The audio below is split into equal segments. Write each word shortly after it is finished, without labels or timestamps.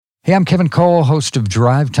Hey, I'm Kevin Cole, host of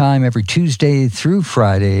Drive Time every Tuesday through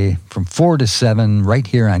Friday from 4 to 7 right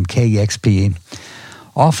here on KEXP.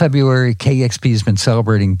 All February, KEXP has been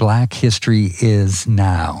celebrating Black History Is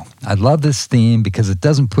Now. I love this theme because it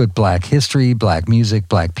doesn't put Black history, Black music,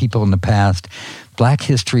 Black people in the past. Black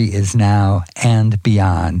history is now and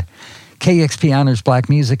beyond. KEXP honors Black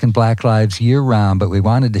music and Black lives year-round, but we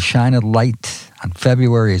wanted to shine a light on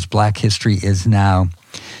February as Black History Is Now.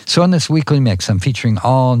 So in this weekly mix, I'm featuring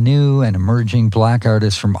all new and emerging Black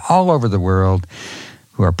artists from all over the world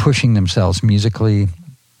who are pushing themselves musically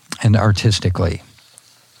and artistically.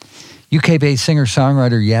 UK-based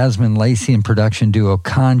singer-songwriter Yasmin Lacey and production duo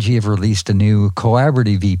Kanji have released a new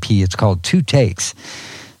collaborative EP. It's called Two Takes.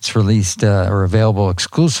 It's released or available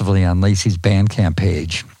exclusively on Lacey's Bandcamp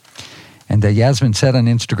page. And Yasmin said on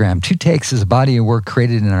Instagram, Two Takes is a body of work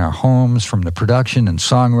created in our homes, from the production and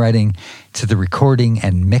songwriting to the recording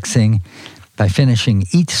and mixing. By finishing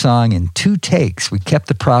each song in 2 takes, we kept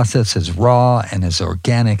the process as raw and as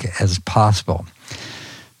organic as possible.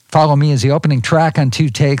 Follow Me is the opening track on 2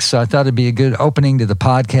 Takes, so I thought it'd be a good opening to the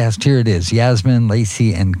podcast. Here it is, Yasmin,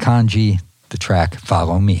 Lacey, and Kanji, the track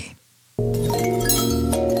Follow Me.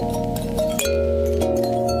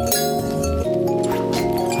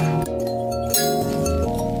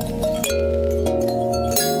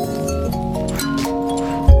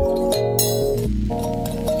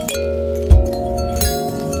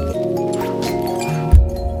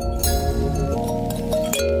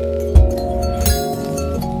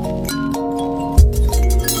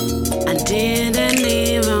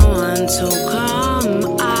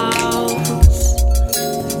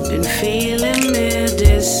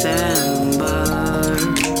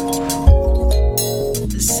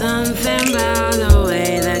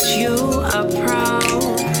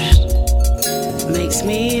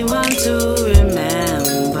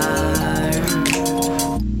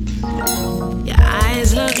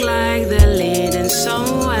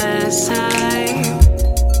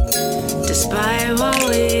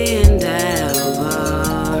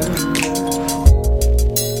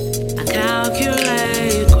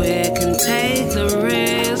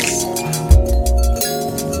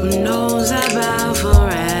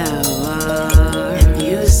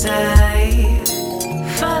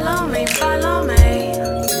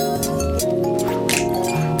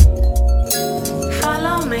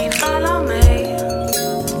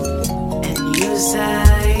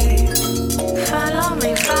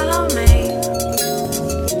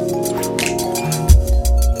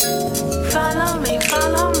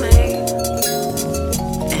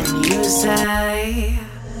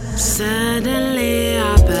 Suddenly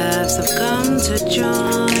our paths have come to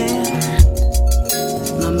join.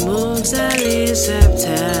 My moves early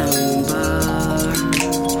September.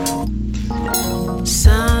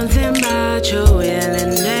 Something about your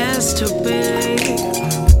willingness to be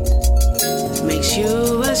makes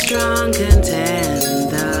you a strong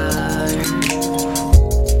contender.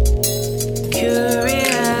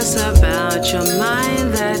 Curious about your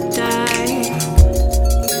mind that day,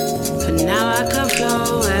 but now I can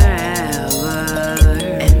flow wherever.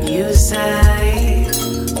 And you say,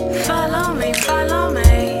 follow me, follow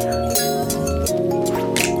me.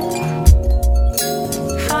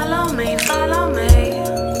 Follow me, follow me.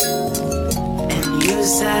 And you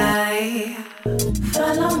say,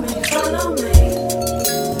 follow me, follow me.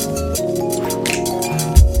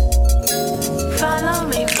 Follow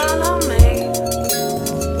me, follow me.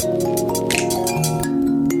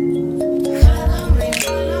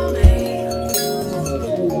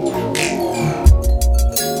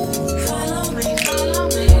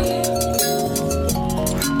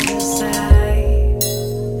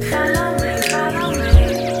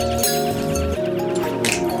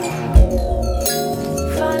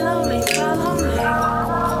 Follow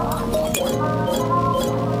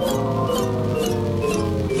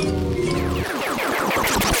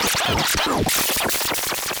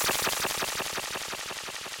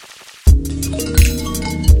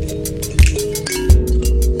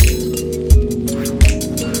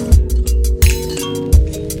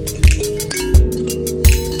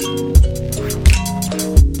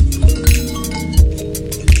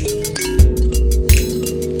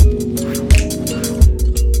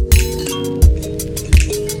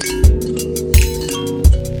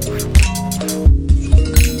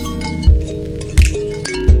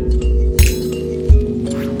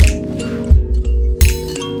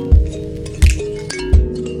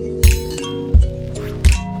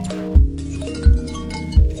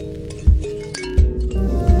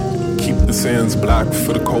sands black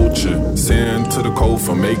for the culture. Sand to the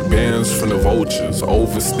cofa, make bands from the vultures.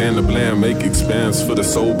 Overstand the bland, make expands for the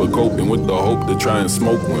sober. Coping with the hope to try and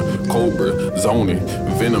smoke one. Cobra, zoning,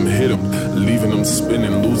 venom hit them, leaving them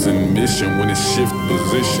spinning, losing mission when it shift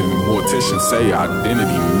position. Morticians say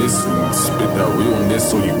identity missing. Spit that realness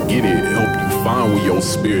so you get it. Help you find where your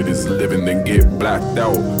spirit is living, then get blacked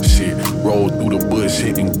out. Shit, roll through the bush,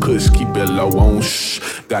 hitting kush, keep it low on shh.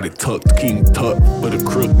 Got it tucked, king tucked, but a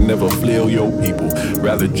crook never flail your people.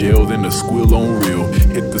 Rather jail than a squeal on real.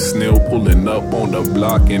 Hit the snail pulling up on the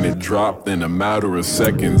block and it dropped in a matter of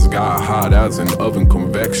seconds. Got hot as an oven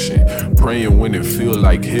convection. Praying when it feel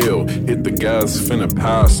like hell. Hit the gas, finna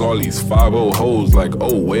pass all these 5-0 hoes like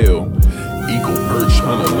oh well. Eagle perch,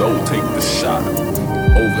 hunter low, take the shot.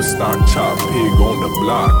 Overstock, chop, pig on the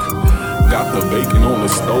block. Got the bacon on the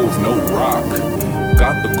stove, no rock.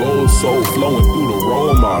 Got the gold soul flowing through the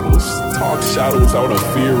role models. Talk shadows out of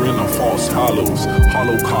fear in the false hollows.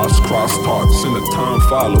 Holocaust crosstalks in the time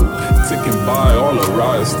follow. Ticking by all the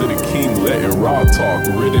rise to the king, letting raw talk.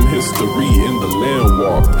 Written history in the land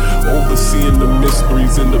walk. Overseeing the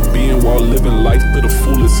mysteries in the being while living life to the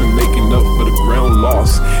fullest and making up for the ground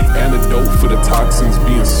lost. Antidote for the toxins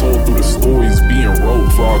being sold through the stories being wrote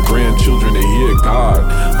for our grandchildren to hear God.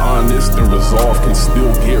 Honest and resolve can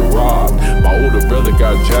still get robbed. My older brother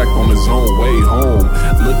got jacked on his own way home.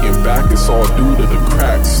 Looking back, it's all due to the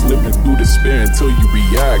cracks. Slipping through despair until you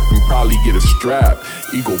react and probably get a strap.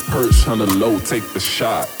 Eagle perch on the low, take the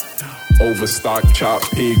shot. Overstock, chop,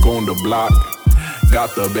 pig on the block.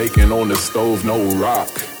 Got the bacon on the stove, no rock.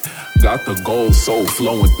 Got the gold soul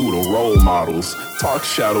flowing through the role models. Talk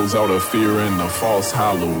shadows out of fear in the false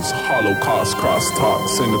hollows. Holocaust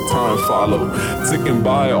crosstalks in the time follow. Ticking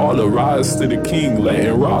by all the rise to the king,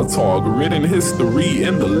 letting raw talk. Written history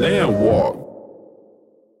in the land walk.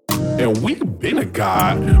 And we been a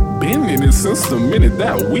god. Been in it since the minute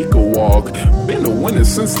that we could walk. Been a winner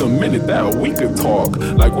since the minute that we could talk.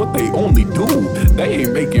 Like what they only do, they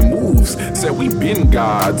ain't making moves. Said we been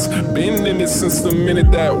gods. Been in it since the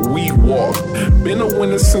minute that we walked. Been a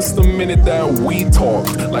winner since the minute that we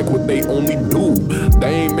talked. Like what they only do,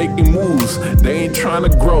 they ain't making moves. They ain't trying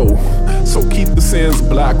to grow. So keep the sands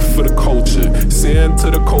black for the culture. Sand to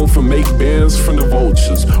the cofa, make bands from the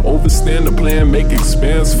vultures. Overstand the plan, make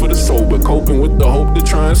expands for the sober. Coping with the hope to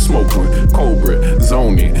try and smoke one. Cobra,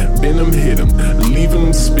 zoning, venom hit them, leaving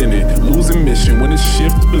them spinning, losing mission when it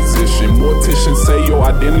shift position. Morticians say your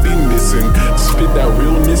identity missing. Spit that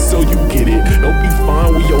realness so you get it. Help you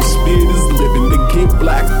find where your spirit is living, to get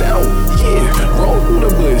blacked out. Yeah, roll through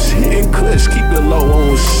the bush, hitting kush, keep it low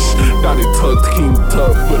on shh. Got it tucked, king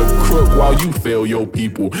tucked, for the crook while you fail your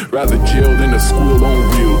people. Rather jail than a squeal on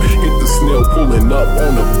real. Hit the snail pulling up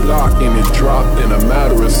on the block and it dropped in a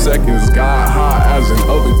matter of seconds. Got hot as an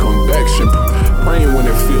oven convection. Praying when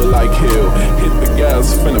it feel like hell. Hit the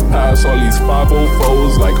gas, finna pass all these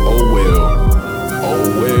 504s like oh well. Oh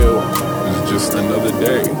well, it's just another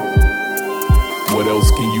day. What else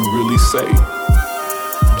can you really say?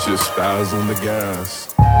 Just spaz on the gas.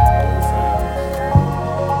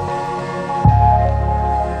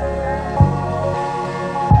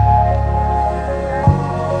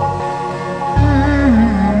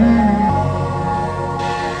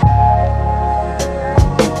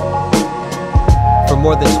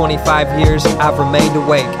 More than 25 years, I've remained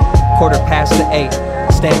awake. 8:15,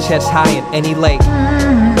 stand chest high in any lake.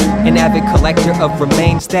 An avid collector of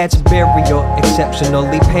remains, that's burial.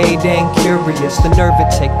 Exceptionally paid and curious. The nerve it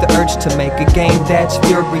take, the urge to make a game that's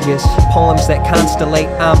furious. Poems that constellate,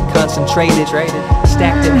 I'm concentrated.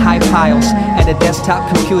 Stacked in high piles at a desktop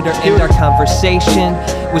computer. And our conversation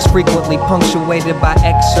was frequently punctuated by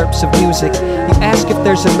excerpts of music. You ask if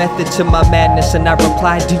there's a method to my madness, and I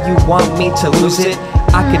reply, do you want me to lose it?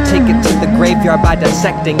 I could take it to the graveyard by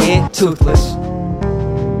dissecting it. Toothless.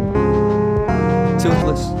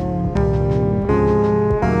 Toothless.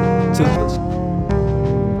 Toothless.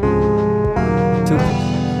 Toothless.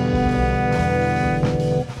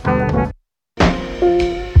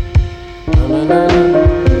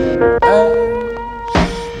 As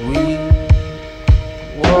we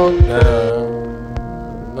walk down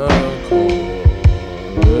the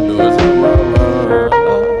corridors of my mind, I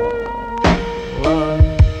want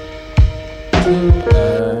to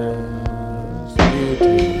ask you to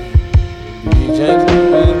be gentle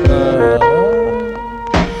with love.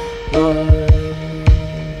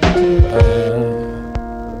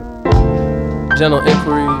 Gentle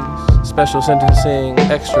inquiries, Special sentencing,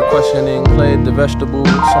 extra questioning, played the vegetable,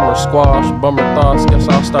 summer squash, bummer thoughts, guess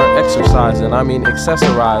I'll start exercising,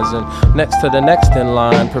 accessorizing, next to the next in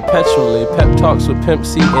line, perpetually, pep talks with Pimp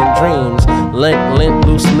C in dreams, lint,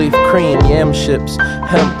 loose leaf cream, yam ships,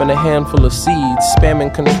 hemp and a handful of seeds,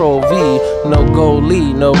 spamming control V, no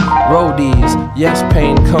goalie, no roadies, yes,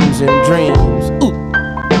 pain comes in dreams, ooh.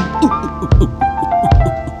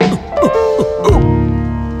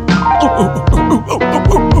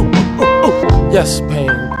 Yes, pain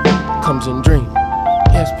comes in dreams.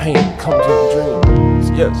 Yes, pain comes in dreams.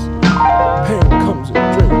 Yes, pain comes in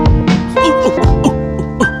dreams.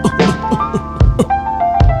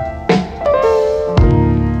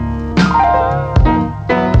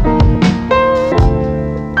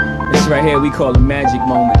 This right here we call a magic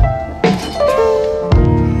moment.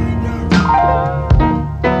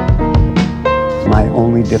 My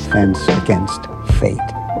only defense against fate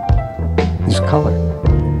is color.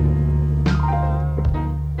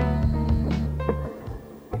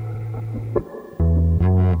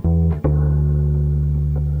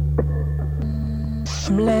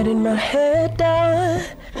 I'm letting my head down,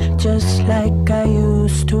 just like I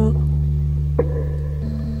used to.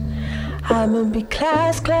 I'ma be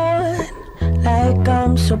class clown, like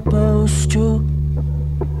I'm supposed to.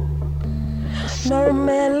 No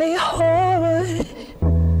manly horror,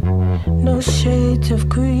 no shades of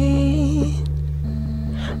green.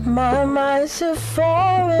 My mind's a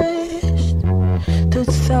forest, the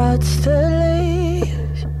thoughts to leave.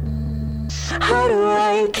 How do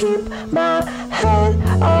I keep my head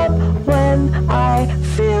up when I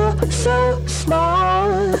feel so small?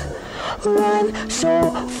 Run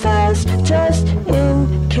so fast just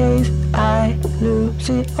in case I lose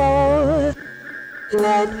it all.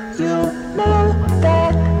 Let you know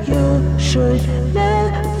that you should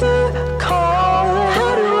never call.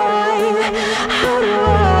 How do I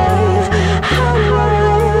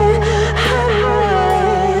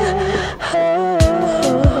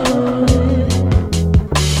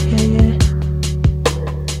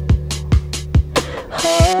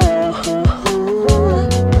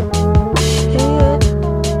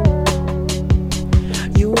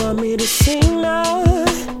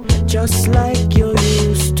just like you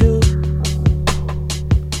used to.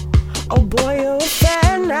 Oh boy, you're a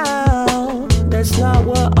fan now. That's not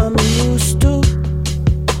what I'm used to.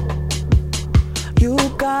 You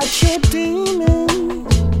got your demons,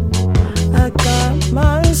 I got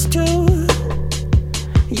mine too.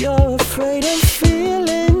 You're afraid of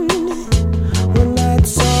feeling when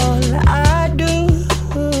that's all I do.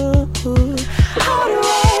 How do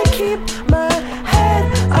I keep my head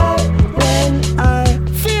up when I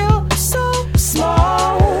feel so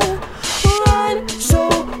small? Run so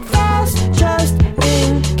fast just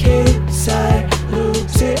in case I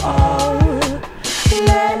lose it all.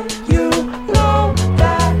 Let you know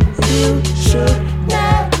that you should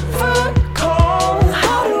never call.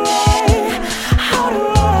 How do I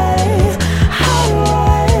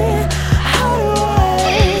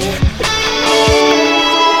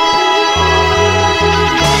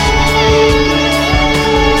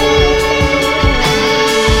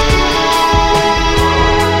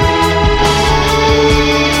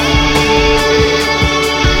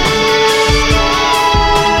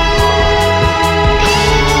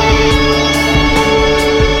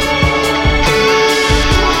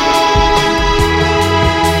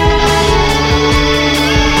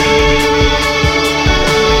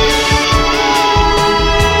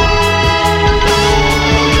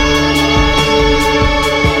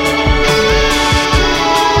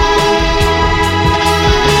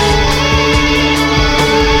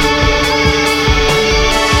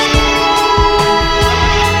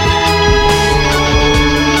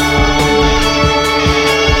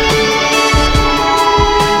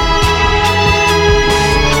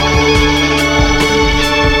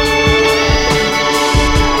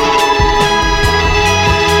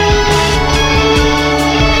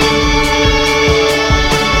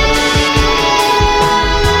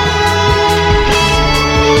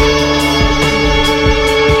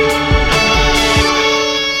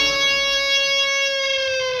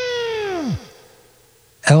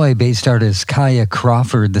LA-based artist Kaya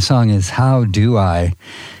Crawford. The song is How Do I?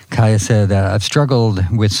 Kaya said, I've struggled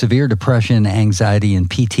with severe depression, anxiety, and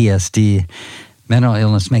PTSD. Mental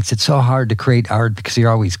illness makes it so hard to create art because you're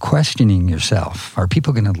always questioning yourself. Are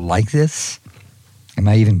people going to like this? Am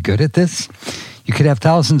I even good at this? You could have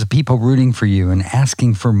thousands of people rooting for you and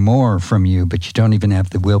asking for more from you, but you don't even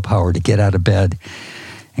have the willpower to get out of bed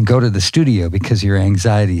and go to the studio because your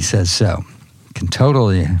anxiety says so. Can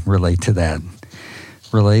totally relate to that.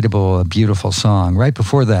 Relatable, a beautiful song. Right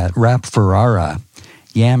before that, Rap Ferrara,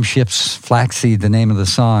 Yam Ships Flaxseed, the name of the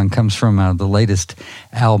song, comes from the latest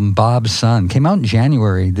album, Bob's Son. Came out in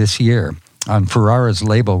January this year on Ferrara's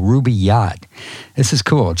label, Ruby Yacht. This is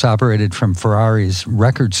cool. It's operated from Ferrari's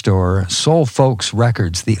record store, Soul Folks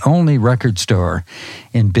Records, the only record store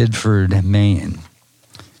in Bidford, Maine.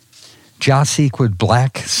 Joss Eakwood,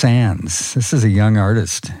 Black Sands. This is a young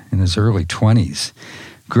artist in his early 20s.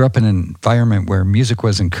 Grew up in an environment where music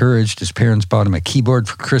was encouraged. His parents bought him a keyboard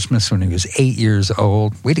for Christmas when he was 8 years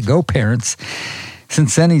old. Way to go, parents.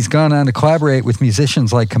 Since then, he's gone on to collaborate with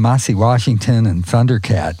musicians like Kamasi Washington and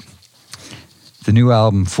Thundercat. The new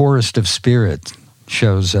album, Forest of Spirit,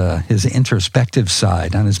 shows his introspective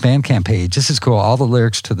side on his Bandcamp page. This is cool. All the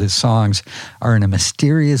lyrics to the songs are in a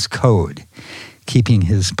mysterious code, keeping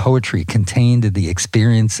his poetry contained to the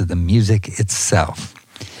experience of the music itself.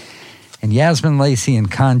 And Yasmin Lacey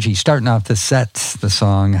and Kanji starting off the set, the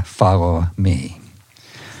song Follow Me.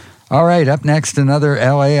 All right, up next, another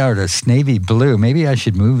LA artist, Navy Blue. Maybe I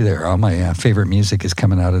should move there. All my favorite music is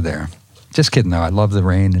coming out of there. Just kidding, though. I love the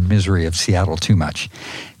rain and misery of Seattle too much.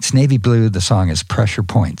 It's Navy Blue. The song is Pressure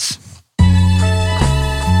Points.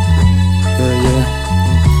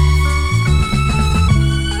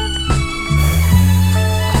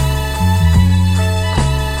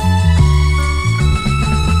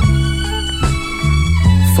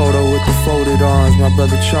 Photo with the folded arms, my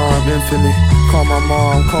brother Charm, infinite. Call my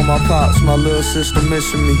mom, call my pops, my little sister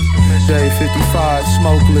missing me. Day 55,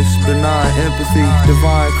 smokeless, benign empathy,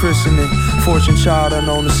 divine christening. Fortune child,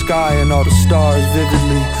 unknown the sky and all the stars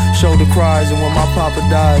vividly. Shoulder cries, and when my papa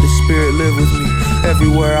died, his spirit lived with me.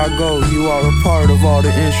 Everywhere I go, you are a part of all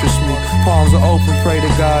that interests me. Palms are open, pray to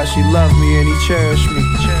God, she loved me and he cherished me.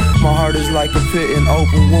 My heart is like a pit, an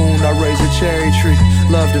open wound, I raise a cherry tree.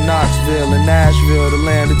 Loved in Knoxville and Nashville, the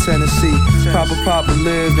land of Tennessee. Papa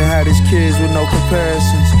lived and had his kids with no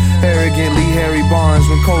comparisons. Arrogantly Harry Barnes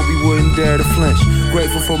when Kobe wouldn't dare to flinch.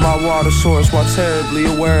 Grateful for my water source while terribly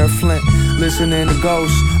aware of Flint. Listening to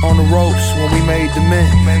ghosts on the ropes when we made the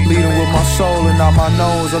mint. Leading with my soul and not my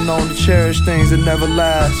nose. I'm known to cherish things that never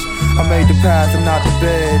last. I made the path and not the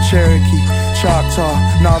bed. Cherokee, Choctaw,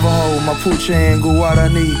 Navajo, Mapuche and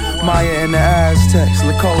Guarani, Maya and the Aztecs,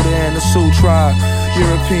 Lakota and the Sioux tribe.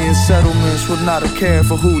 European settlements with not a care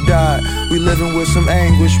for who died. We living with some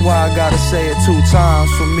anguish, why I gotta say it 2 times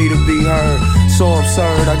for me to be heard. So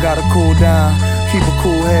absurd, I gotta cool down. Keep a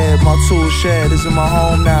cool head, my tool shed is in my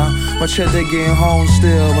home now. My chat they getting home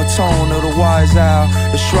still, my tone of the wise owl.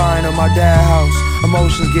 The shrine of my dad house,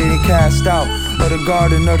 emotions getting cast out. Of the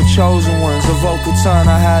garden of the chosen ones, a vocal ton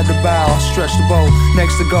I had to bow. I stretched the bow,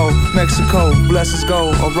 next to go, Mexico, blessings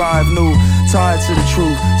go, arrive new. Tied to the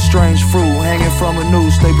truth, strange fruit, hanging from a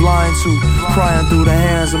noose, they blind to. Crying through the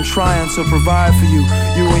hands, I'm trying to provide for you,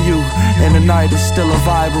 you and you. And the night is still a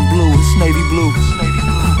vibrant blue, it's navy blue.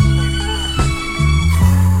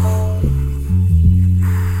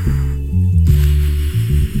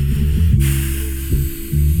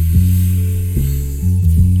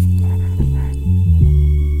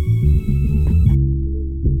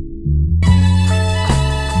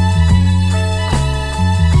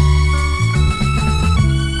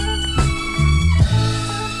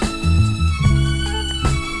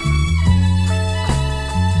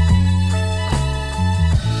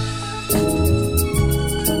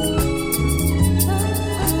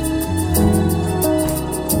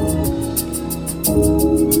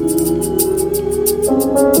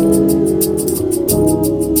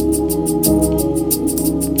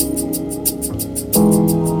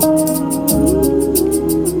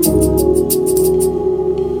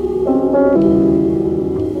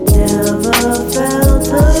 Never felt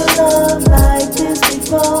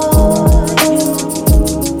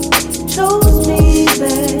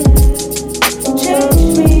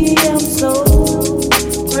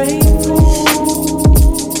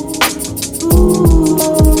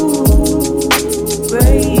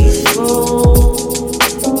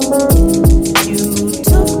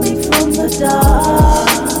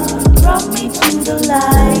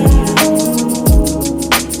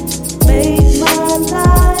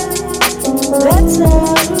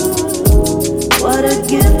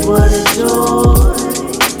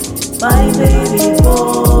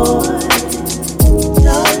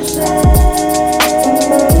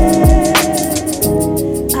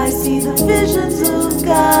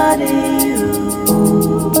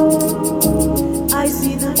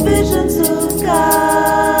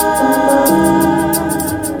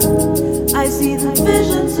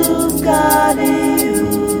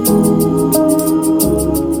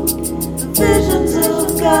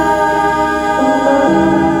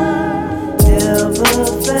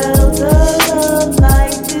a love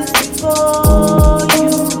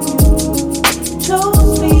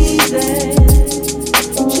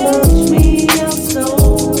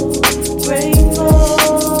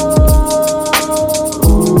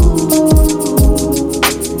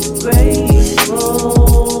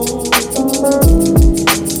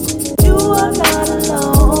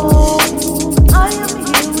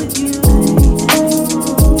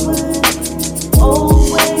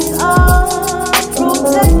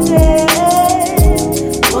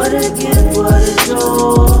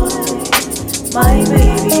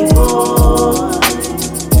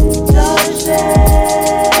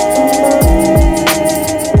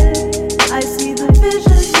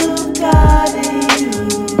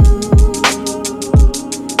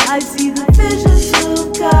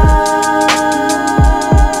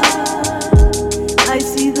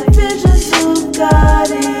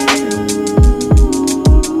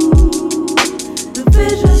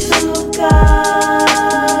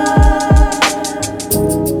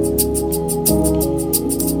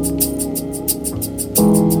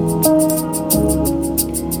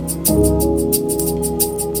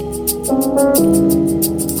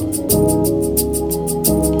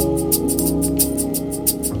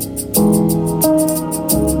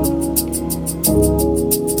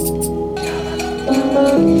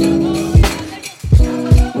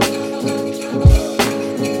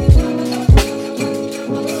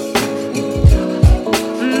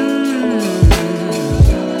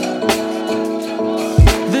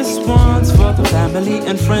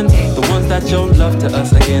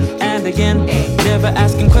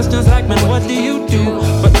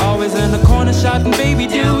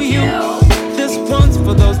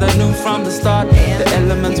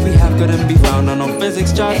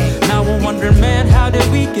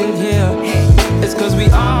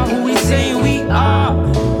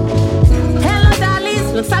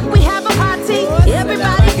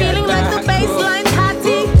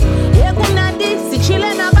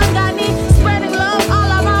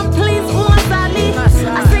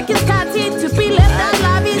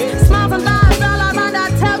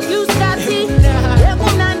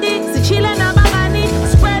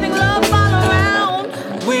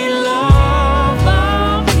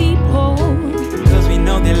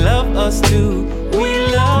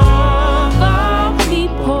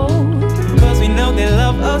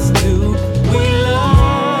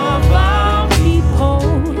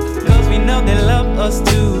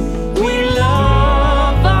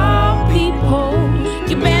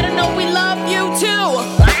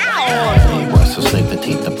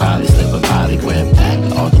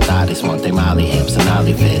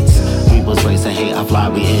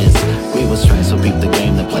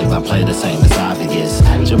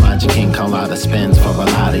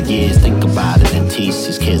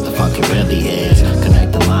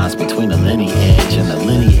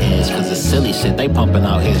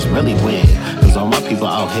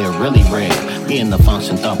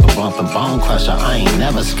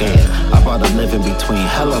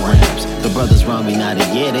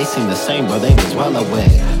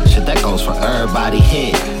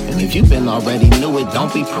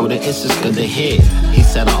Don't be prudent, it's just good to hear. He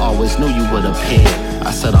said I always knew you would appear.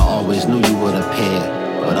 I said I always knew you would appear.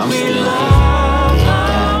 But I'm still here.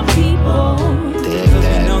 Our people, cause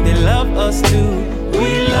we know they love us too.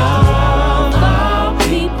 We love our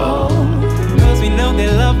people, cause we know they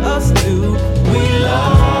love us too. We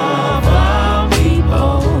love our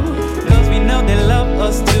people, cause we know they love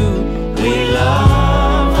us too. We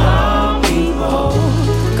love our people,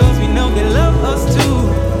 cause we know they love us too.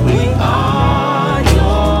 We are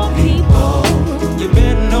your people. You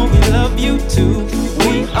better know we love you too.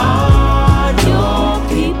 We are your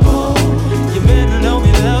people. You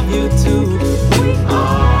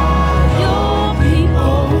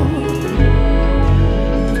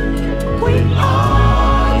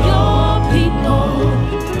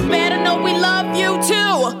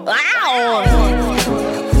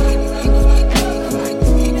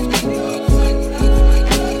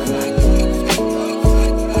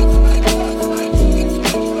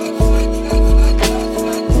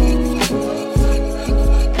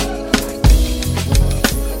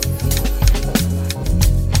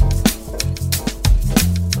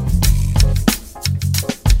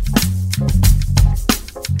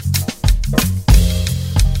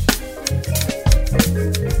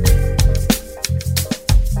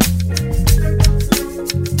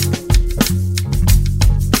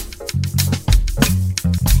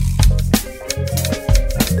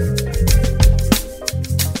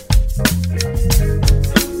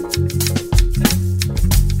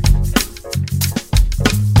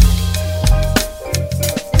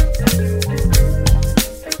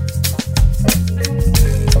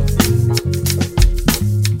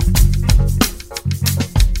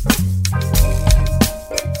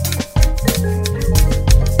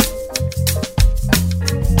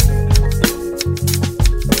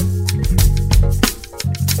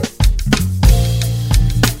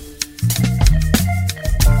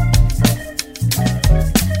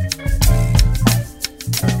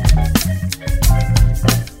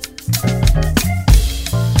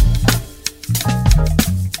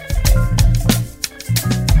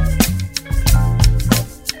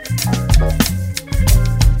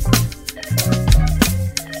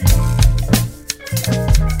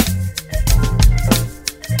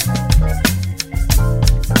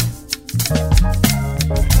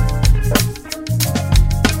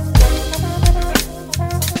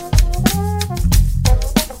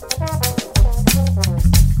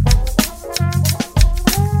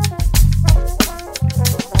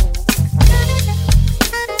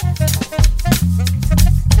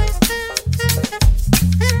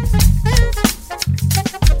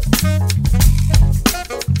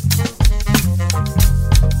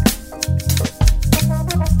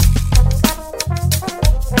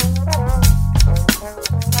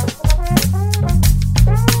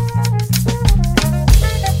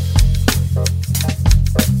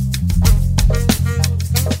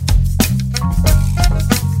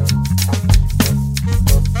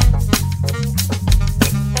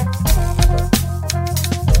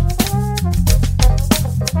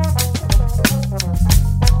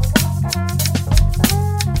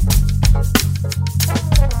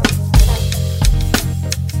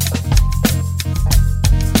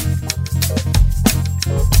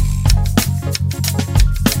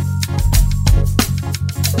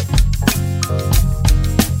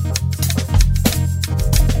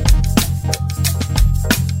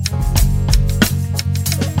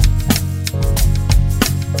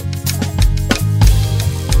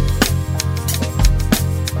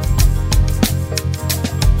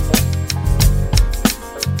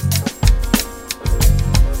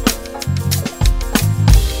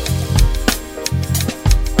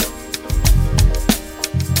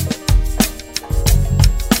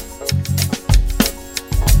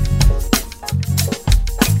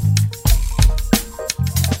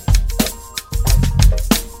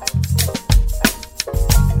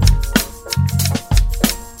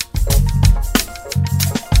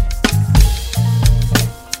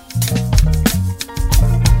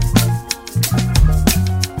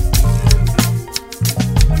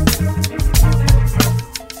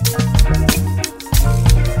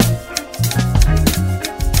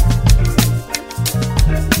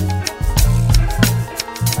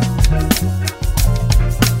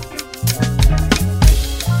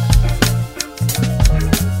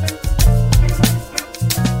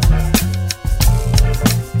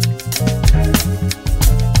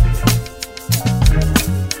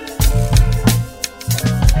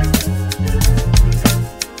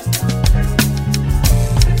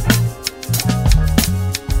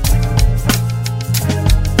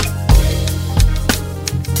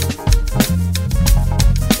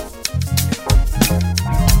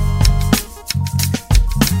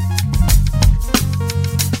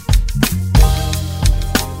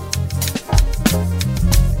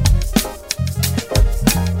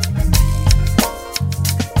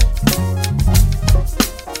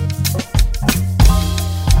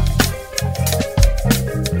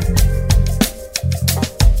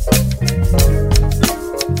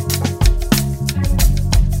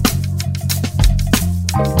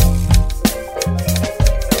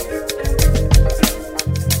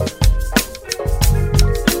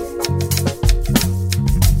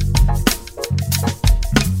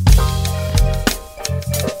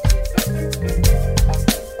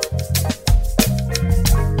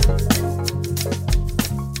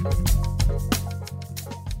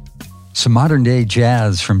Some modern day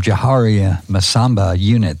jazz from Jahari Masamba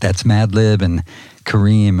Unit. That's Madlib and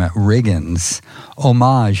Kareem Riggins.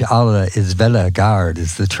 Hommage à la Isabelle Garde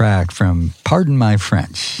is the track from Pardon My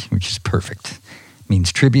French, which is perfect.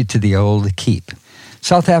 Means tribute to the old keep.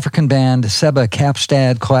 South African band Seba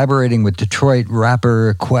Kaapstad collaborating with Detroit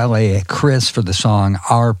rapper Kweli Chris for the song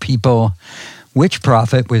Our People. Witch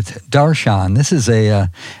Prophet with Darshan. This is a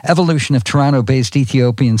evolution of Toronto-based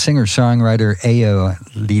Ethiopian singer-songwriter Ayo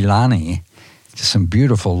Lilani. Just some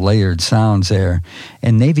beautiful layered sounds there.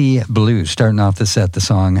 And Navy Blue starting off the set, the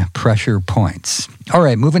song Pressure Points. All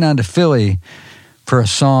right, moving on to Philly for a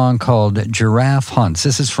song called Giraffe Hunts.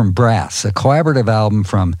 This is from Brass, a collaborative album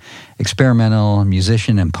from experimental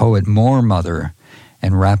musician and poet Moore Mother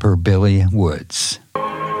and rapper Billy Woods.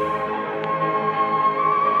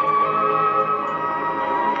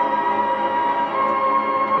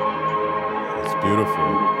 Beautiful.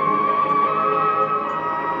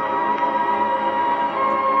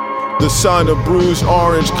 The sun, a bruised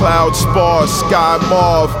orange, cloud sparse, sky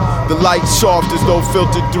mauve. The light soft as though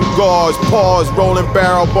filtered through gauze. Pause, rolling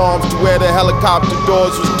barrel bombs to where the helicopter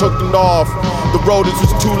doors was taken off. The rotors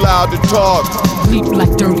was too loud to talk. Leap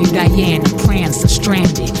like Dirty Diana, Prancer,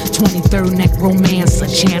 stranded. 23rd neck romancer,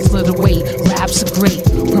 chancellor the weight. Raps are great,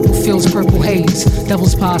 purple fields, purple haze.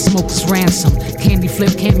 Devil's pie, smoker's ransom. Candy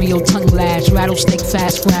flip, cameo, tongue lash. Rattlesnake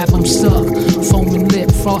fast grab, I'm stuck. Foaming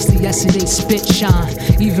lip, frosty yesterday, spit shine.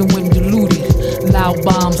 Even when diluted. Loud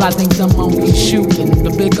bombs, I think the monkey shooting.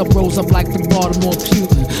 The big up rolls up like the Baltimore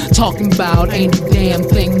Putin. Talking about ain't a damn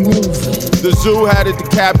thing moving. The zoo had a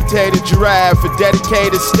decapitated giraffe, a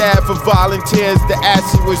dedicated staff of volunteers. The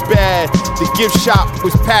acid was bad. The gift shop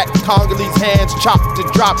was packed. Congolese hands chopped and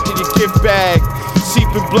dropped in your gift bag.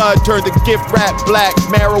 Seeping blood turned the gift wrap black.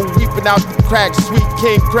 Marrow weeping out the cracks. Sweet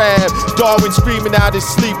king crab. Darwin screaming out his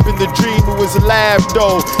sleep. In the dream it was a laugh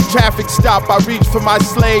though. Traffic stop. I reached for my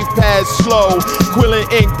slave pads slow. Quilling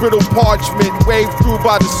ink, brittle parchment. Waved through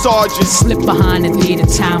by the sergeant. Slip behind the theater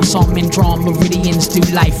time. Saw men draw meridians through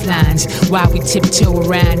lifelines. While we tiptoe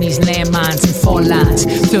around these landmines and fall lines.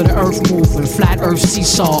 Feel the earth moving. Flat earth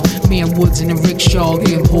seesaw. Me and Woods in the rickshaw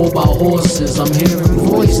getting pulled by horses. I'm hearing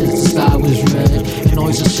voices. The sky was red. And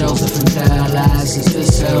oyster shells are from paralyzes.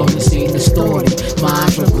 This hell to see distorted.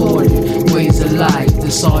 Minds recorded. Waves of light.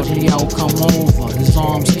 The sergeant yelled, come over. His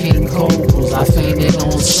arms came cobras. I fainted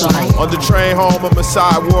on sight. On the train home, a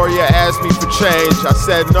Maasai warrior asked me for change. I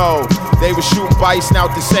said no. They were shooting bison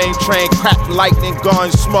out the same train. Crack, lightning,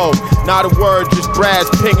 gun, smoke. Not a word, just brass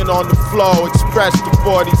pinging on the flow. Expressed the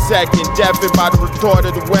 42nd. Deafened by the retort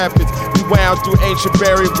of the weapons. We wound through ancient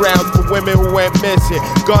burial grounds for women who went missing.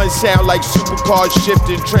 Guns sound like supercars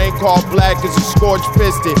shifting. Train called black as a scorched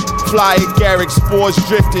piston. Fly at Garrick, spores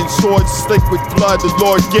drifting. Swords slick with blood, the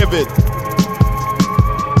Lord give it.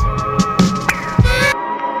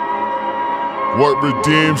 What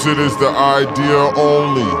redeems it is the idea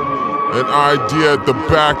only. An idea at the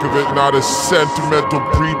back of it, not a sentimental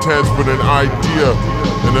pretense, but an idea.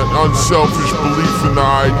 And an unselfish belief in the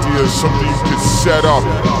idea, something you can set up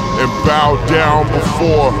and bow down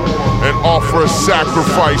before and offer a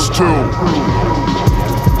sacrifice to.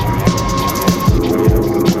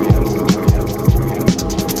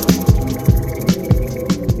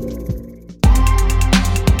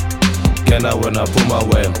 Kena wena puma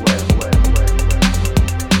wen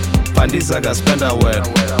Pandisa ga spenda wen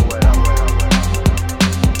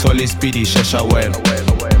Toli speedy shesha wen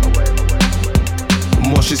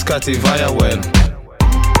Moshi skati vaya wen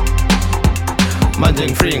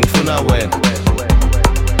Manjeng freeing funa wen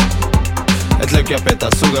Etlek ya peta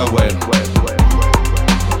suga wen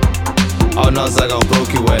Auna zaga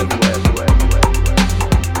ubroki wen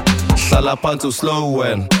Sala pantu slow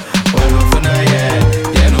wen Wenu funa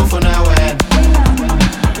yenu funa wen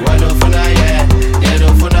Wenu funa yenu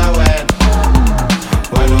funa wen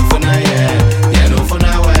Wenu funa yenu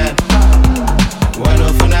funa wen Wenu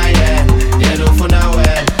funa yenu funa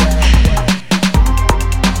wen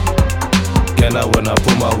Kena wena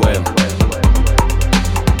puma wen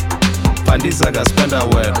Pandisa ga spenda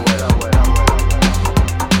wen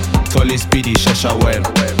Toli speedy shesha wen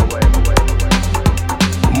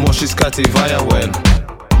Moshi skati vaya wen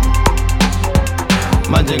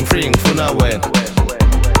Manjeng freeing funa wen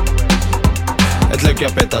Etlek ya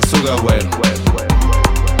peta suga wen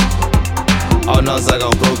Auna zaga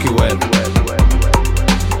ubroki wen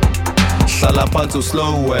Sala pantu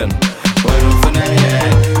slow wen Wenu funa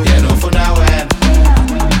yenu funa wen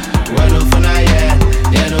Wenu funa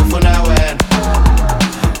yenu funa wen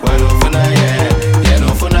Wenu funa yenu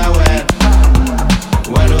funa wen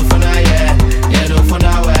Wenu funa yenu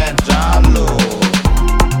funa wen Jalo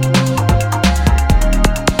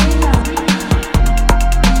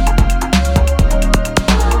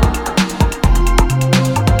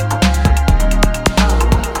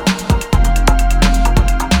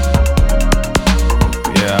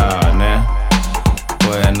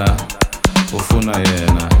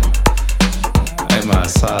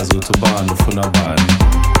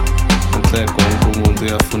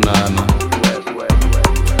ngifunana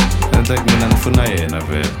Entek mina ngifuna yena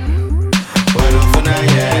vele Wena ufuna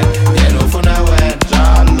yena ufuna wena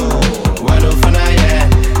Jalo Wena ufuna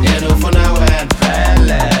yena ufuna wena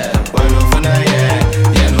Vele Wena ufuna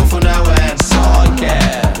yena ufuna wena Soke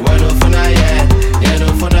Wena ufuna yena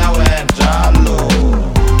ufuna wena Jalo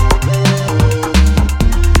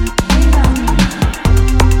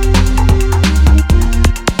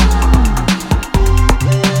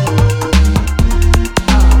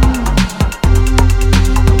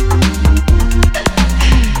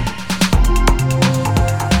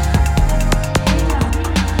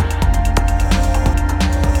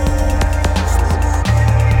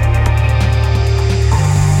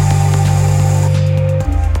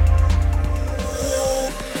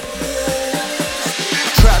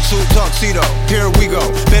Tuxedo, here we go.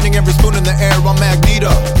 Bending every spoon in the air, I'm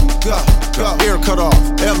Magneto. Ear cut off,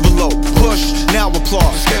 envelope, push, now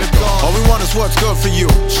applause. All we want is what's good for you.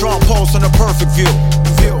 Strong pulse and a perfect view.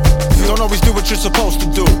 Don't always do what you're supposed to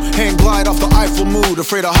do. Hang glide off the Eiffel mood,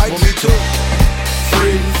 afraid of heights. Well, me too.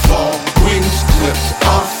 Free fall, wings clipped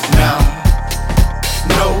off now.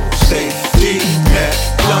 No safety net,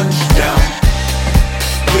 plunge down.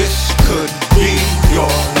 This could be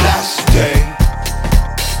your last day.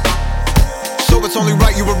 It's only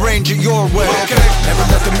right you arrange it your way. Okay. Never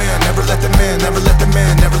let them in, never let them in, never let them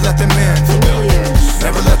in, never let them in. Familiars.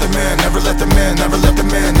 Never let them in, never let them in, never let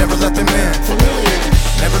them in, never let them in. Familiars.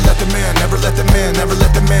 Never let them in, never let them in, never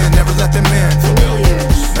let them in, never let them in.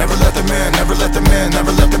 Familiars. Never let them in, never let them in,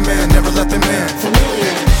 never let them in, never let them in.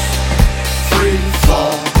 Familiars. Free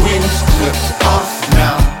fall, wings clipped off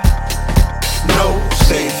now. No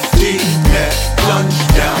safety net, plunge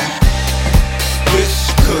down.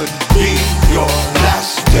 This could be your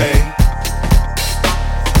last day.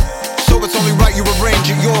 So it's only right you arrange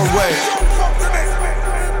it your way.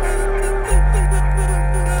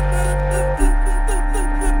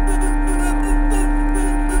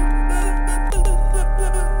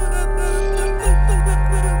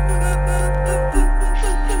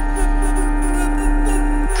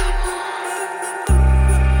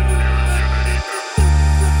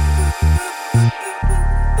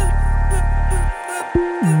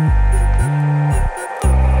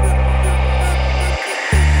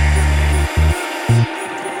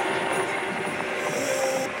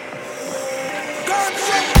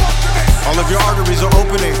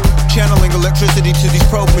 Channeling electricity to these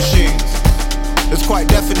probe machines. It's quite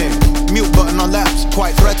deafening. Mute button on laps,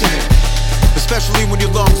 quite threatening. Especially when your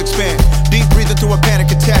lungs expand. Deep breathing through a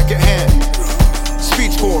panic attack at hand.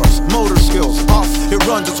 Speech cords, motor skills, off, it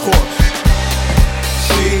runs its course.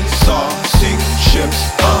 Seesaw, sink ships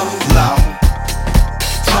allow.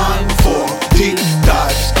 Time for deep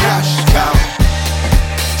dives, cash cow.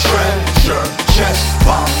 Treasure, chest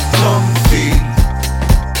bomb, tongue feed.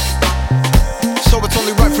 So it's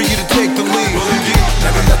only right for you to take the lead.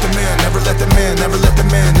 Never let them in, never let them in, never let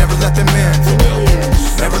them in, never let them in.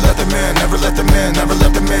 Never let them in, never let them in, never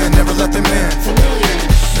let them in, never let them in.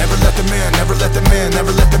 Never let them in, never let them in,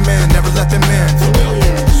 never let them in, never let them in.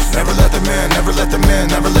 Never let them in, never let them in,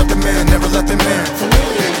 never let them in, never let them in.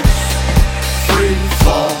 Free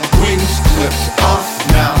fall, wings clipped off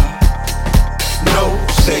now. No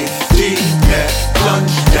safety net,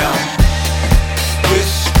 plunge down.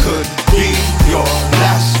 This could be your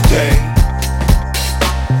last day.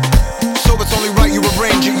 So it's only right you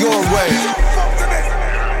arrange it your way.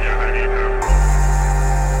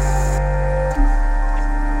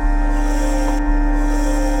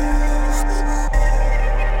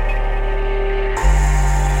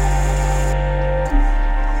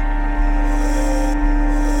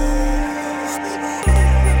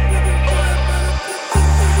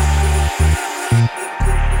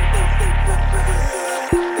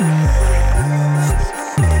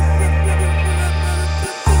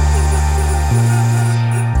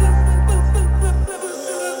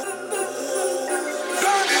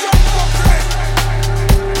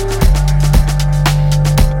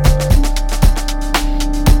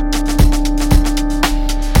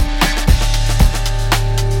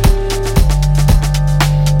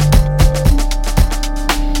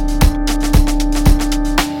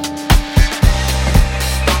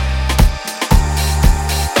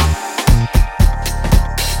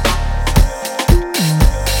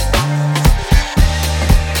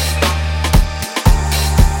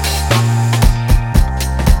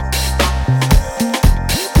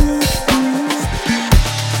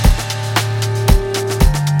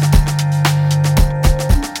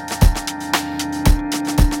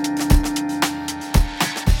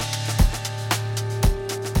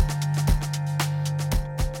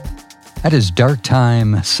 That is Dark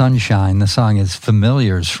Time Sunshine. The song is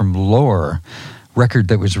Familiars from Lore, record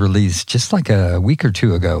that was released just like a week or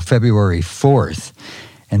two ago, February 4th.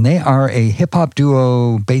 And they are a hip-hop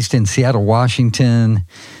duo based in Seattle, Washington,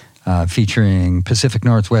 featuring Pacific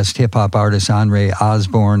Northwest hip-hop artist Andre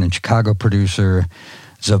Osborne and Chicago producer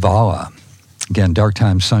Zavala. Again, Dark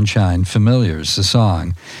Time Sunshine, Familiars, the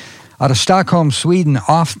song. Out of Stockholm, Sweden,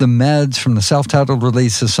 Off the Meds from the self-titled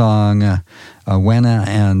release, the song Wenna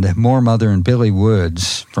and More Mother and Billy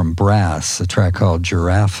Woods from Brass, a track called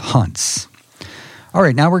Giraffe Hunts. All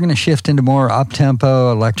right, now we're going to shift into more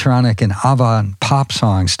up-tempo, electronic, and avant-pop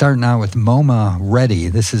songs, starting out with MoMA Ready.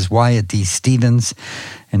 This is Wyatt D. Stevens,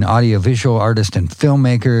 an audiovisual artist and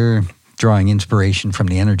filmmaker, drawing inspiration from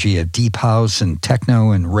the energy of deep house and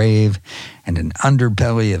techno and rave and an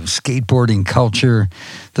underbelly of skateboarding culture.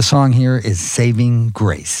 The song here is Saving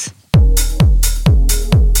Grace.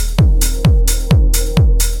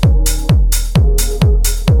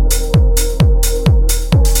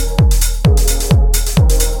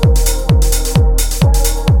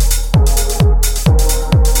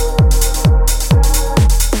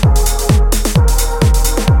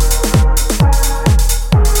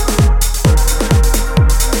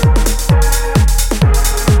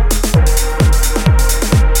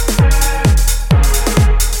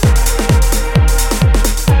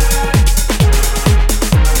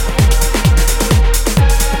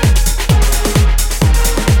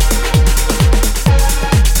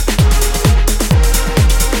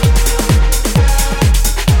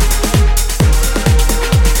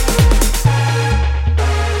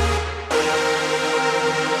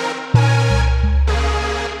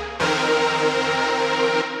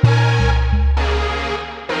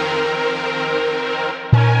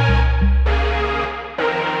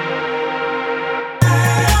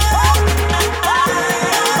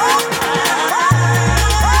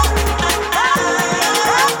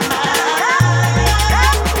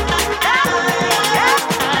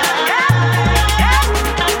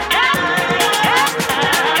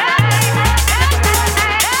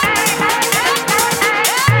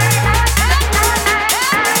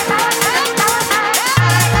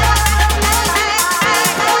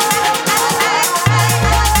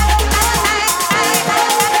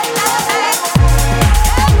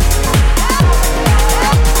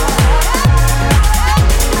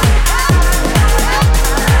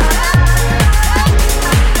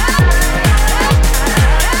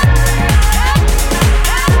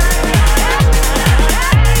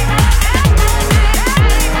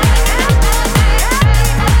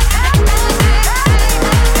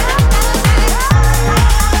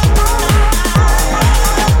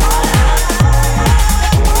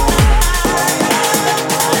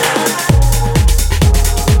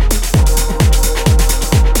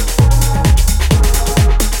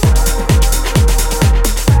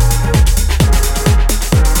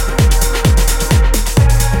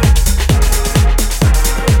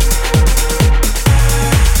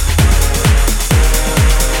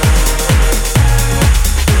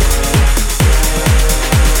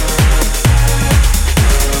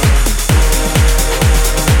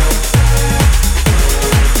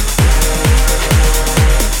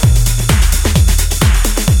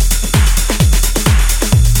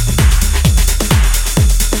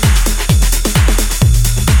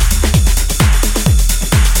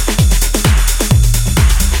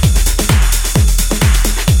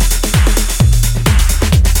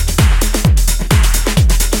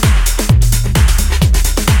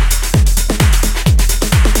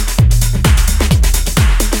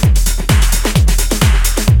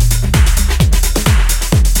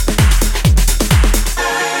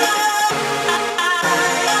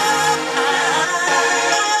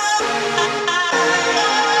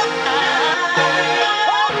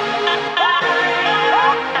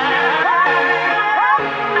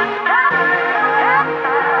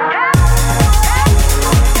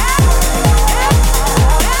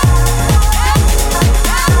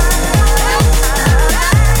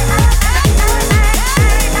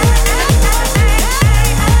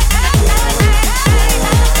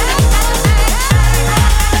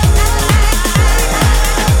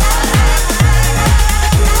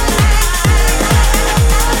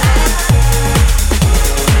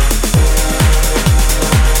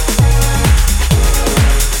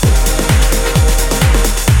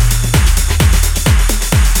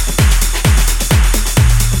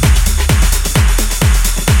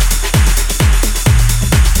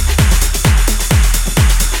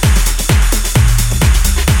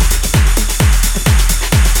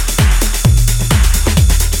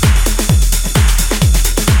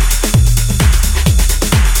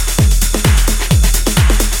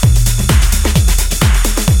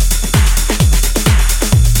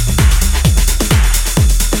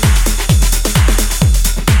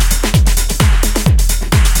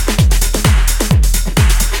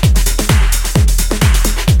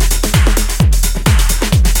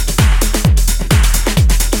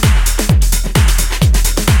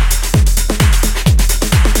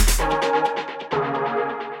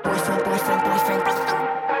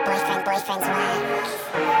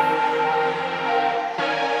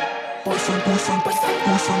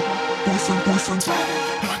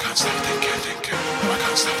 No, I can't stop thinking. No, I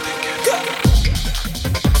can't stop thinking. Go.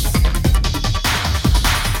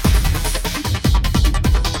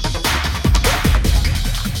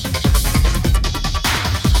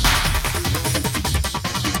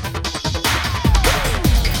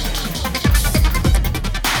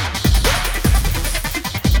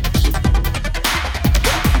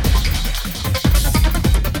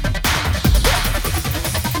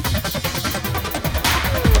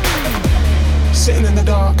 Sitting in the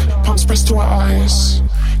dark, palms pressed to our eyes.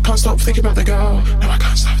 Can't stop thinking about the girl. No, I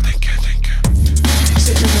can't stop thinking.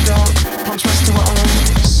 Sitting in the dark, palms pressed to our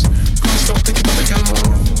eyes. Can't stop thinking about the girl.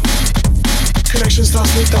 Connection starts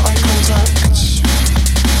with the eye contact.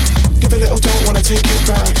 Give a little, don't wanna take it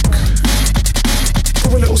back.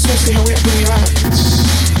 For a little slow, see how it reacts.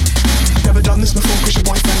 Never done this before, cause your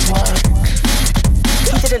boyfriend's whack.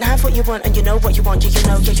 You didn't have what you want, and you know what you want. Yeah, you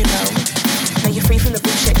know. Now you're free from the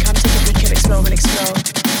bullshit, come take a peek and explore.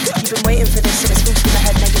 You've been waiting for this, so it's full speed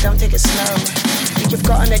ahead, now you don't take it slow. You've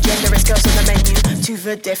got an agenda, it's girls on the menu. Tu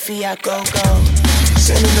veux défi, I go.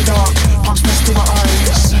 Sitting in the dark, palms pressed to my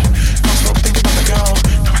eyes. Can't stop thinking about the girl.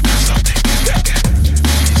 No, I can't stop thinking.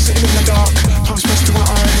 Sitting in the dark, palms pressed to my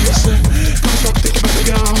eyes. Can't stop thinking about the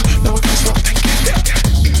girl. No, I can't stop thinking.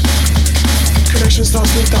 Connection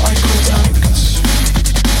starts with the eye contact.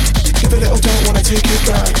 Give a little, don't wanna take it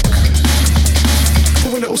back. For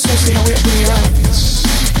a little slow, see how it reacts.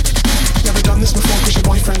 Never done this before, cause your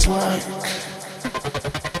boyfriend's whack.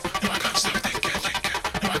 No, I can't stop thinking.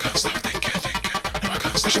 No, I can't stop thinking. No, I can't stop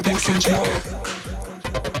thinking. Cause your boyfriend's whack.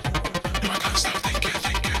 No, I can't stop thinking.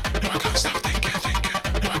 No, I can't stop thinking.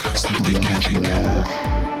 No, I can't stop thinking.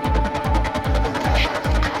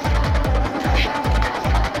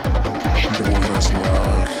 Your boyfriend's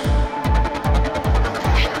whack.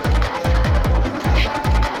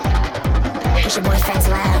 Your boyfriend's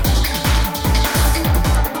loud.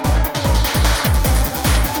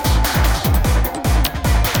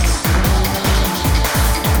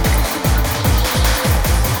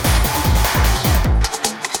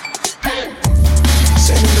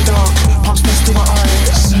 Sitting in the dark, palms pressed to my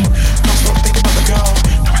eyes. Can't stop thinking about the girl.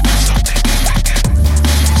 No, I can't stop thinking.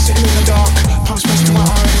 Sitting in the dark, palms pressed to my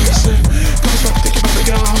eyes. Can't stop thinking about the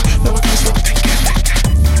girl. No, I can't stop thinking.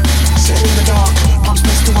 Sitting in the dark, palms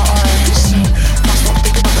pressed to my eyes. Can't stop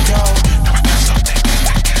thinking about the girl. No, I can't stop thinking.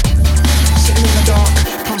 Sitting in the dark,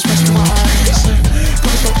 palms pressed to my eyes.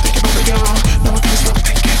 Can't stop thinking about the girl. No, I can't stop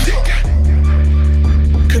thinking.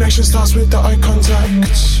 Connection starts with the eye contact.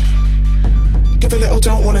 Give a little,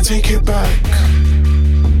 don't wanna take it back.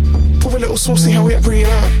 For a little sauce, see how it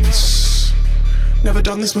reacts. Never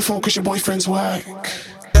done this before, cause your boyfriend's whack.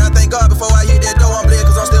 Yeah, I thank God before I hit that door, I'm bleed,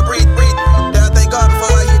 cause I'm still breathe. Yeah, I thank God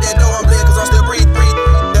before I hit that door, I'm bleed, cause I'm still breathe.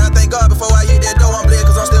 Yeah, I thank God before I hit that door, I'm bleed,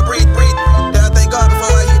 cause I'm still breathe. Yeah, I thank God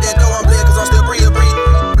before I hit that door, I'm bleed, cause I'm still breathe.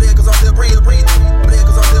 Bleed, cause I'm still breathe. Bleed,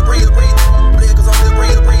 cause I'm still breathe. Bleed, cause I'm still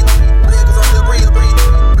breathe. Bleed, cause I'm still breathe.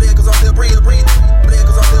 Bleed, cause I'm still breathe. Bleed, cause I'm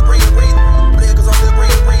still breathe. Bleed, cause I'm still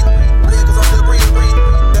breathe. Bleed, cause I'm still breathe.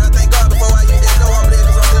 Yeah, I thank God before I hit that door, I'm bleed,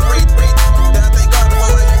 cause I'm still breathe. Yeah, I thank God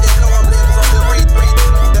before I hit that door, I'm bleed, cause I'm still breathe.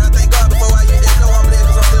 Yeah, I thank God before I hit that door, I'm bleed,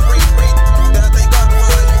 cause I'm still breathe. Yeah, I thank God before I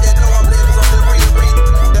hit that door, I'm bleed, cause I'm still breathe.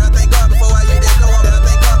 Yeah, I thank God before I hit that door, yeah, I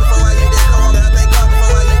thank God before I hit that door, yeah, I thank God before I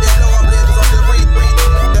hit that door, I'm bleed, cause I'm still breathe.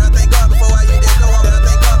 Yeah, I thank God before I hit that door, yeah, I thank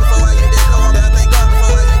God before I hit that door, yeah, I thank God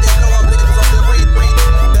before I hit that door, I'm bleed, cause I'm still breathe.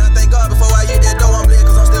 Yeah, I thank God before I hit that door, I'm bleed,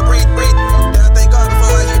 cause I'm still breathe. Yeah, I thank God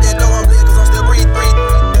before I hit that door, I'm bleed, cause I'm still breathe.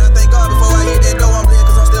 Yeah, I thank God before I hit that door, I'm bleed,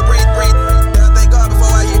 cause I'm still breathe. Yeah, I thank God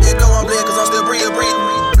before I hit that door, I'm bleed, cause I'm still breathe.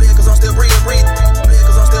 Bleed, cause I'm still breathe. Bleed,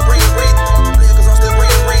 cause I'm still breathe. Bleed, cause I'm still breathe. Bleed, cause I'm still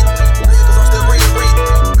breathe.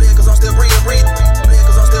 Bleed, cause I'm still breathe.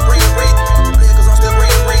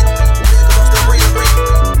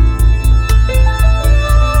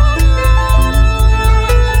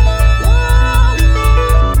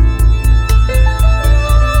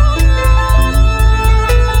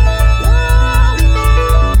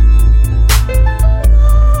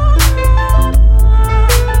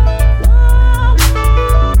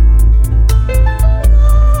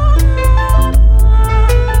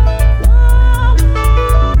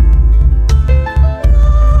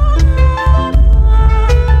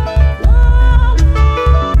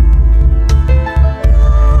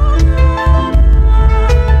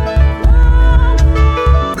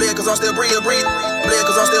 Bleed, cause I'm still breathe. Bleed, cause I'm still breathe. Bleed,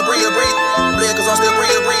 cause I'm still breathe. Bleed, cause I'm still breathe. Bleed, cause I'm still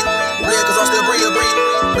breathe. Bleed, cause I'm still breathe.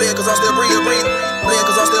 Bleed, cause I'm still breathe. Bleed, cause I'm still breathe. Bleed,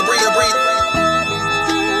 cause I'm still breathe.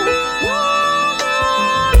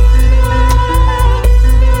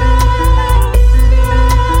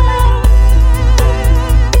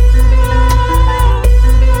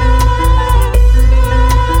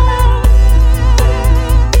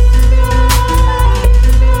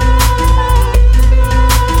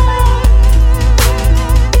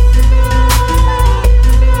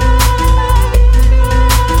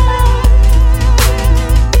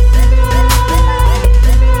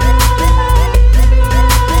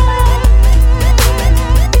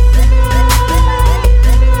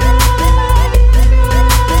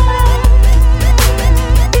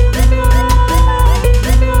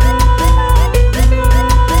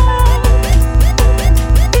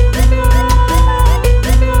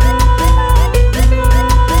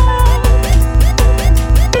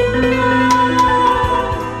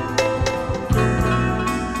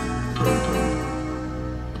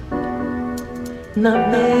 na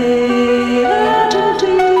beira de um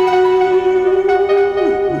rio,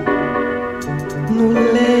 no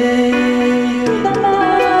leito da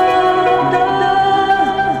mata,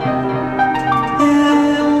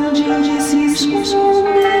 é onde se esconde.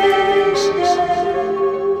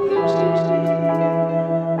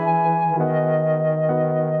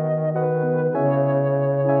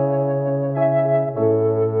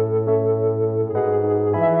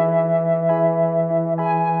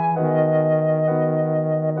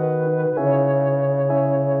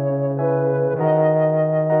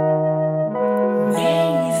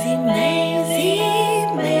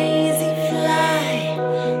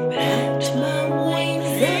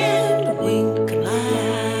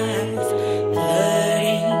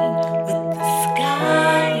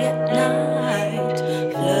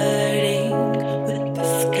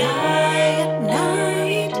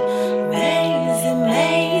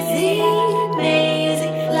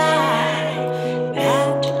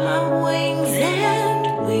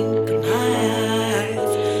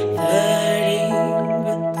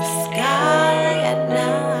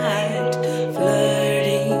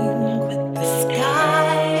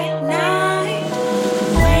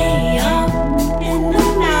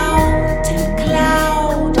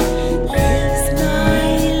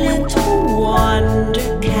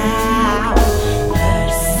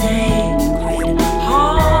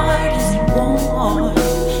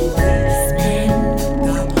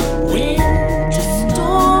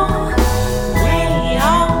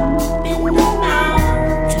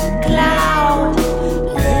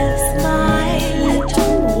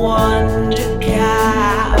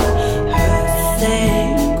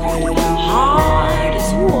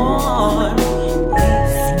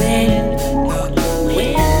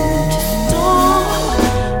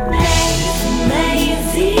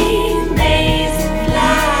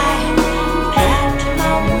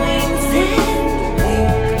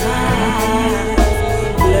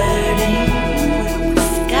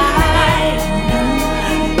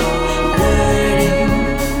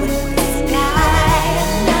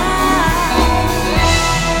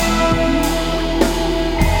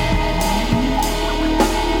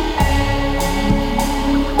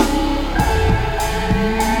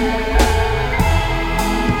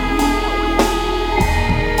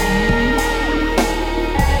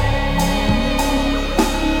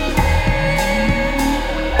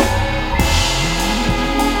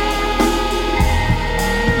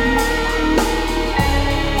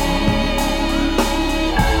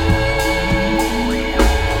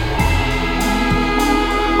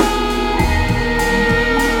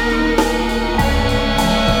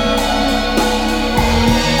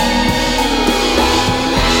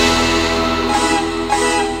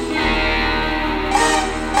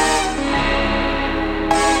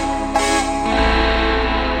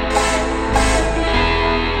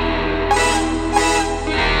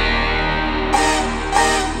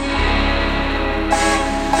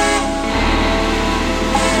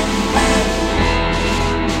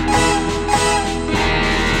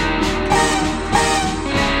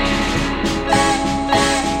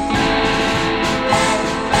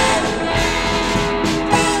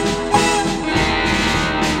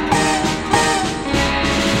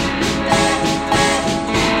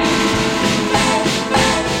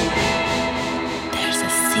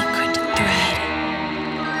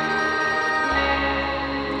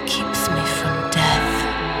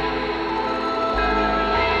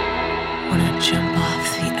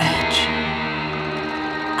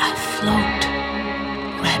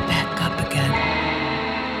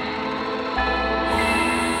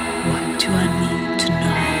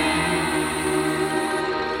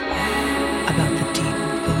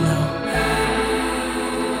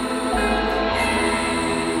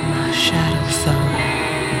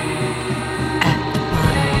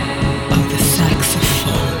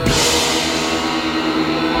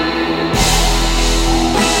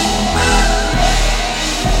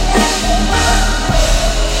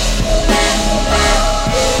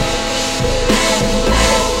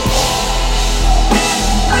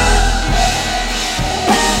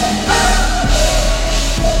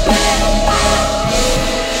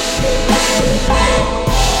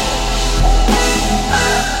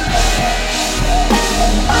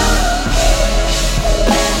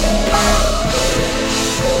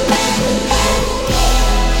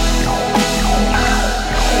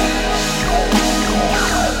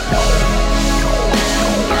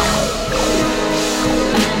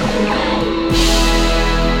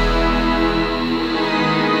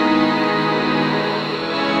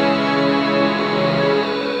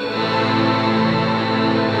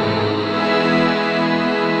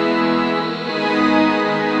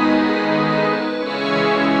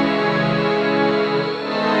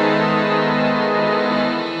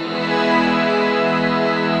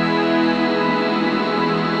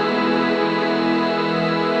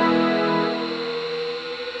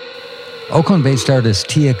 Oakland-based artist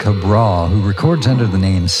Tia Cabral, who records under the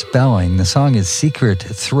name Spelling. The song is Secret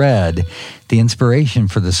Thread, the inspiration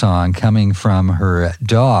for the song coming from her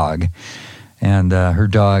dog and her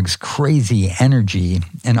dog's crazy energy,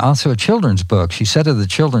 and also a children's book. She said of the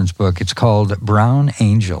children's book, it's called Brown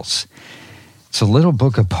Angels. It's a little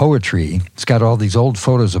book of poetry. It's got all these old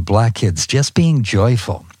photos of black kids just being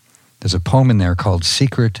joyful. There's a poem in there called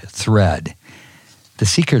Secret Thread. The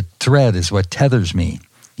secret thread is what tethers me.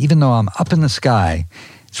 Even though I'm up in the sky,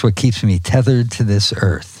 it's what keeps me tethered to this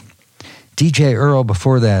earth. DJ Earl,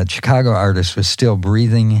 before that, Chicago artist, was still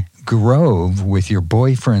breathing. Grove with Your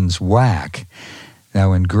Boyfriend's Whack.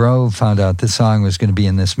 Now, when Grove found out this song was going to be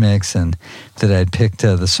in this mix and that I'd picked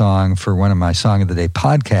the song for one of my Song of the Day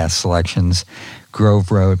podcast selections, Grove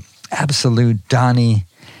wrote, Absolute Donnie,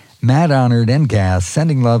 Mad Honored and Gas,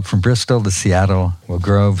 sending love from Bristol to Seattle. Well,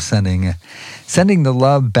 Grove sending the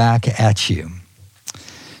love back at you.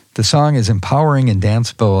 The song is empowering and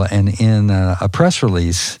danceable, and in a press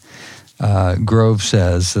release, Grove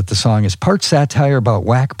says that the song is part satire about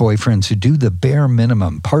whack boyfriends who do the bare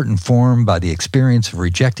minimum, part informed by the experience of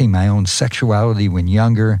rejecting my own sexuality when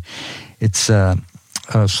younger. It's a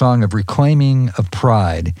song of reclaiming of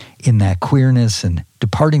pride in that queerness and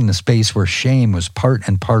departing the space where shame was part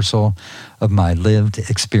and parcel of my lived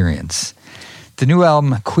experience. The new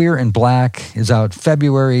album, Queer and Black, is out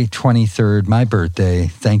February 23rd, my birthday.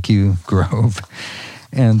 Thank you, Grove.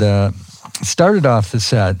 And started off the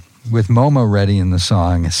set with Momo Reddy in the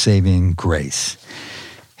song Saving Grace.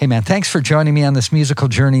 Hey, man, thanks for joining me on this musical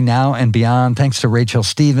journey now and beyond. Thanks to Rachel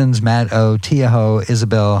Stevens, Matt O, Tia Ho,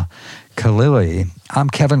 Isabel Khalili. I'm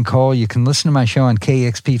Kevin Cole. You can listen to my show on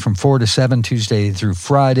KEXP from 4 to 7, Tuesday through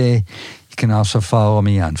Friday. You can also follow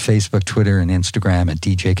me on Facebook, Twitter, and Instagram at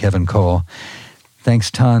DJ Kevin Cole.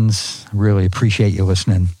 Thanks tons. Really appreciate you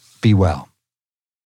listening. Be well.